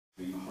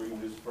So you bring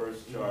this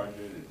first charge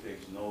in, it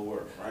takes no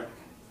work, right?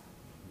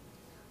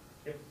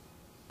 Yep.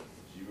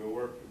 Zero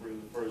work to bring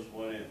the first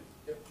one in.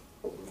 Yep.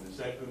 Bring the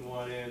second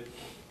one in,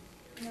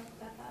 Nope,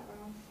 got that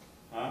wrong.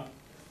 huh?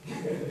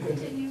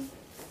 Continue.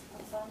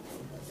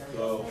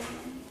 So,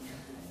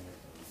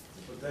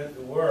 but then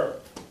the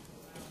work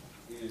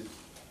is,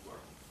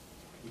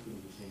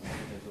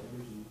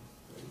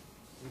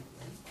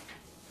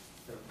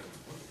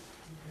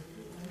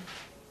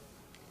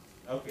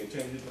 okay,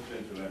 change the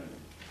potential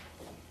energy.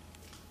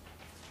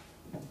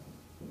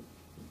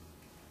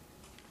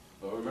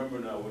 But remember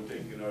now, we're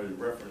taking our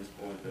reference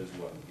point as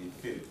what?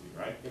 Infinity,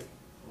 right?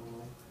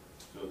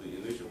 So the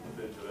initial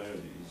potential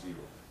energy is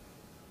zero.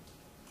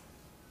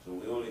 So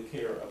we only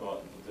care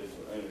about the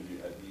potential energy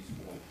at these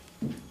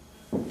points.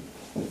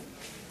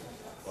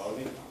 Follow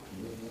me?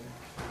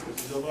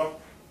 This is over?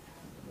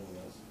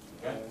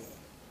 Okay?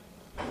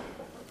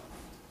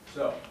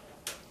 So,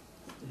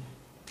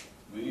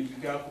 we need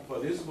to calculate for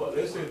this, but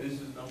let's say this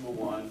is number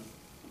 1,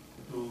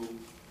 2,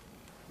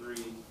 3,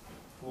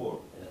 4.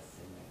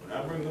 When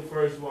I bring the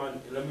first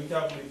one, let me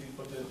calculate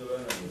the potential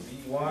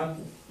energy. V1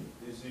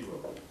 is 0.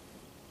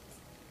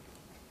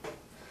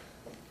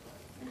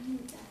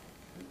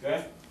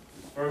 Okay?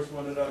 This first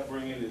one that I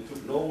bring in, it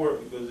took no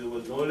work because there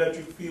was no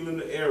electric field in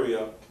the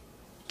area,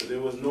 so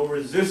there was no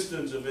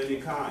resistance of any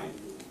kind.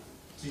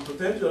 See,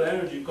 potential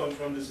energy comes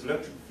from this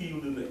electric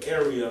field in the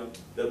area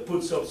that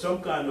puts up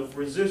some kind of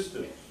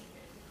resistance.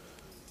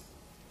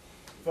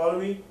 Follow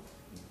me?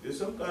 There's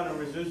some kind of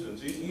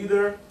resistance.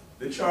 Either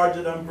the charge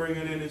that I'm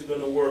bringing in is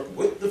going to work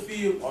with the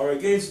field or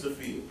against the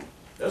field.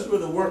 That's where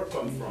the work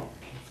comes from.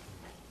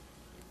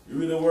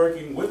 You're either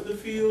working with the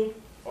field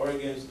or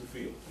against the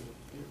field.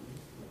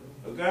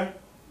 Okay?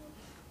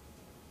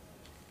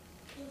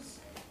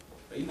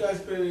 Are you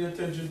guys paying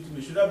attention to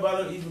me? Should I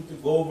bother even to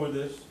go over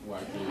this? Not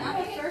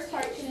the first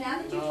part, so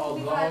now that you told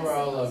me what I'm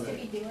supposed to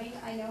be doing,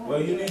 I know how Well,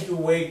 to you do need it. to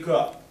wake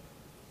up.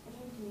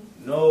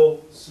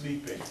 No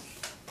sleeping.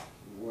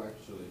 We're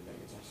actually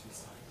paying attention.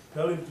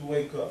 Tell him to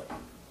wake up.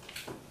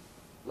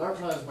 Lord,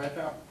 please wake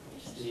up.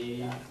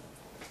 Steve,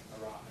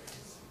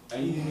 arise.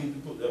 And you need to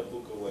put that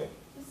book away.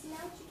 But see, now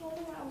that you told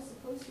me what I was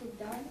supposed to have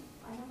done,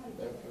 I know how to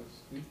do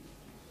it.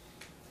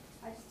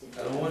 I just did.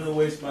 I don't want to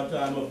waste my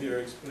time up here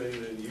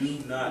explaining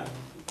you not,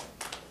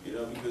 you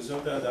know, because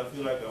sometimes I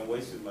feel like I'm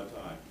wasting my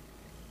time.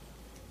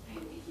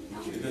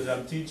 Because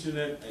I'm teaching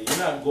it and you're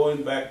not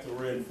going back to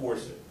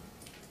reinforce it.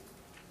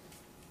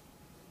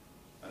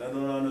 And I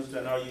don't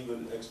understand how you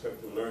can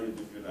expect to learn it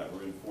if you're not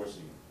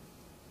reinforcing it.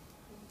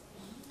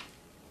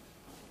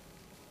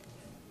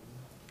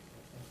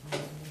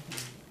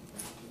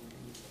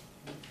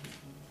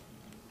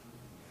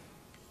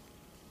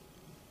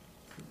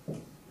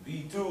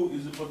 V2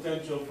 is the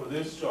potential for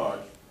this charge,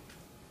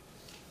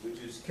 which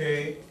is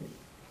K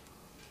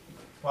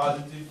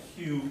positive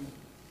Q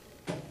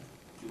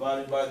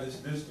divided by this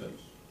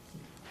distance,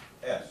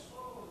 S.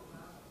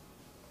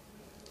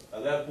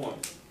 At that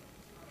point,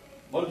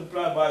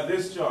 multiplied by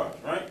this charge,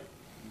 right?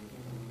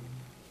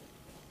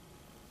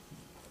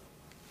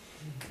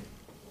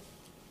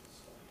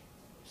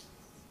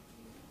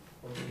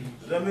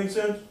 Does that make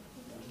sense?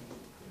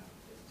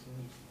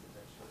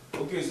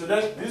 Okay, so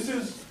this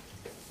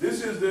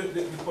is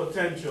the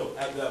potential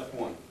at that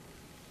point.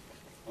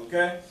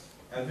 Okay?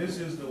 And this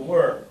is the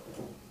work,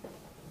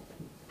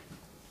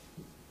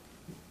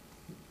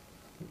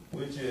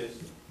 which is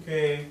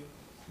K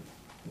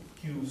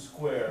Q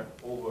squared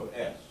over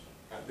S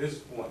at this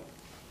point.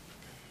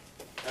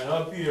 And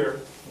up here,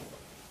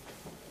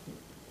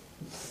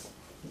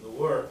 the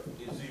work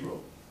is 0.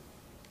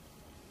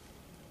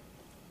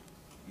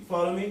 You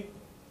follow me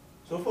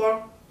so far?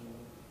 Are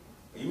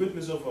you with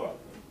me so far?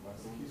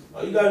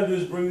 All you got to do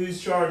is bring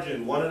these charges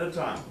in one at a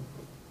time.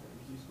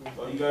 That's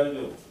all you got to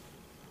do.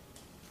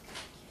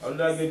 How did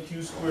I get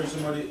Q squared?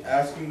 Somebody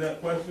asking that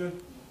question?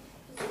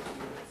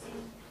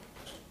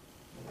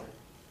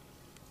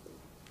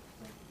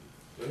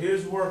 So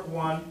here's work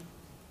 1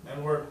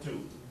 and work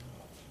 2.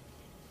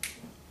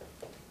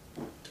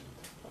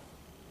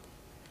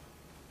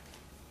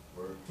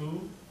 Work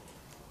 2,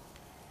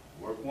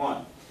 work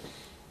 1.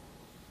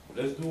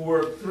 Let's do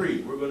work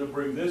 3. We're going to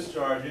bring this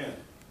charge in.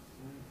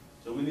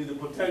 So we need the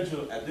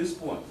potential at this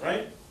point,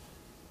 right?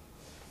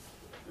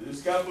 So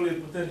just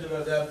calculate potential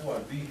at that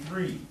point.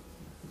 V3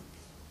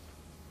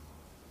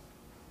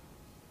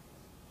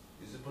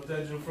 is the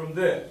potential from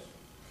this.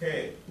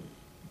 K,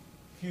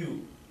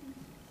 Q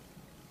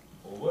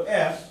over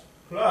S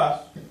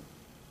plus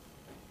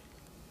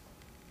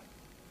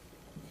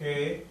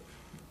K,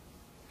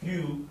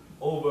 Q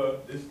over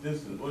this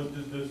distance. What's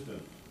this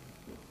distance?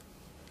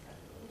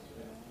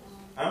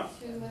 Huh?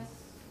 2s,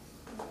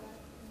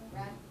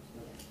 rad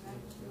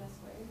 2s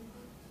squared.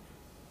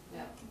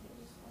 No.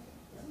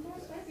 Isn't that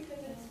squared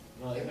because it's...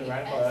 No, it's the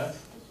radical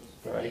S.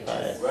 Radical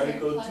S.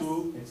 Radical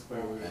 2. It's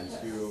square root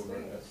of 2 over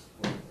S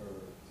squared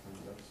over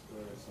times X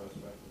squared, so it's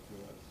back to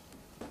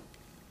 2S.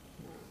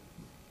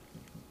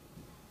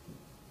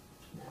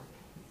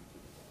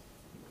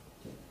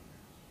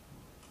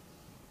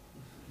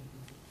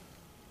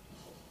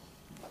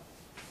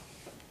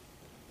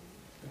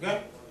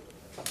 Okay?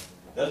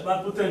 That's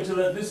my potential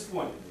at this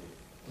point.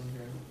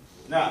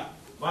 Now,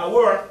 my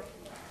work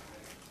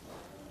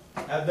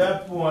at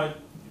that point,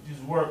 which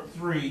is work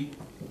 3,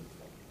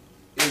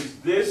 is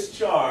this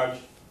charge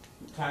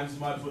times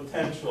my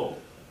potential,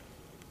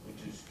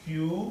 which is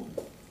Q.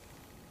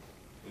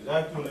 It's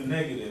actually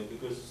negative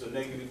because it's a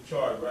negative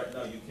charge. Right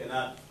now, you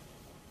cannot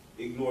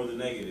ignore the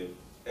negative.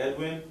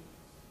 Edwin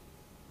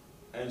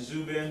and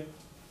Zubin,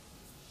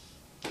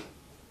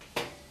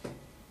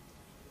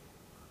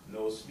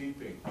 no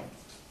sleeping.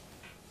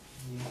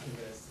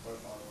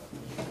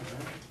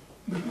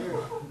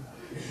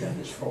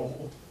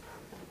 Troll.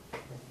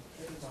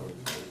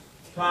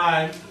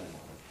 Time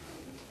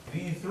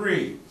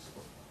V3,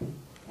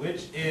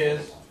 which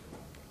is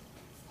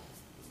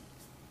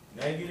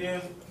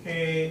negative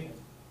K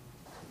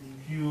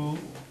Q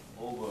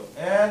over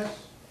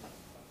S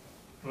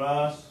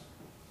plus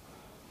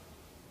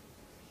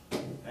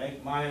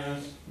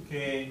minus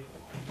K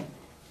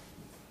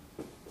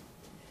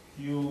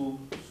Q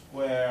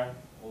square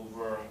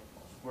over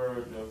square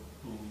root of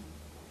 2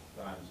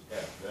 times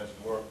F.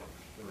 That's work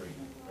 3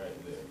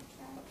 right there.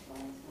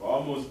 We're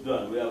almost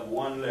done. We have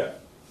one left.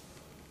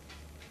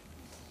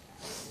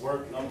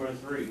 Work number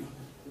 3.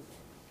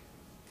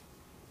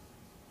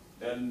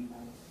 Then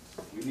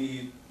we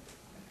need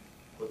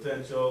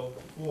potential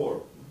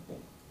 4.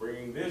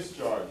 Bringing this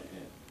charge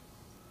in.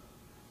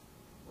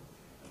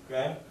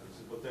 Okay? It's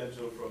the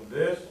potential from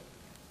this.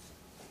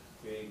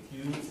 KQ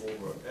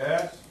over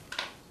S.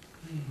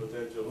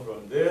 Potential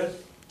from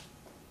this.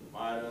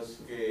 Minus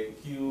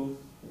KQ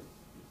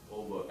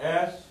over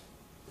S.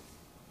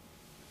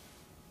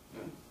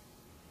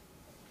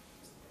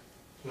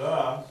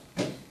 Plus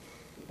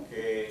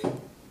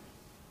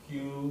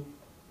KQ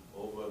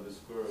over the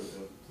square root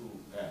of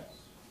 2S.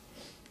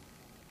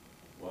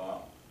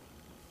 Wow.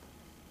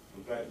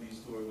 Look like these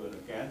two are going to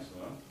cancel,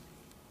 huh?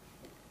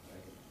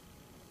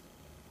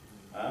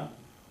 Huh?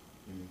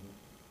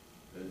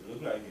 Doesn't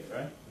look like it,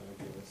 right?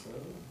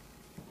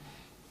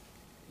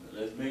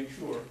 Let's make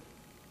sure.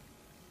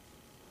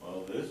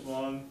 Well, this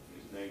one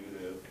is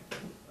negative,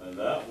 and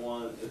that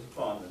one is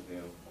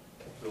positive,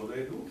 so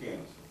they do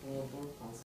cancel.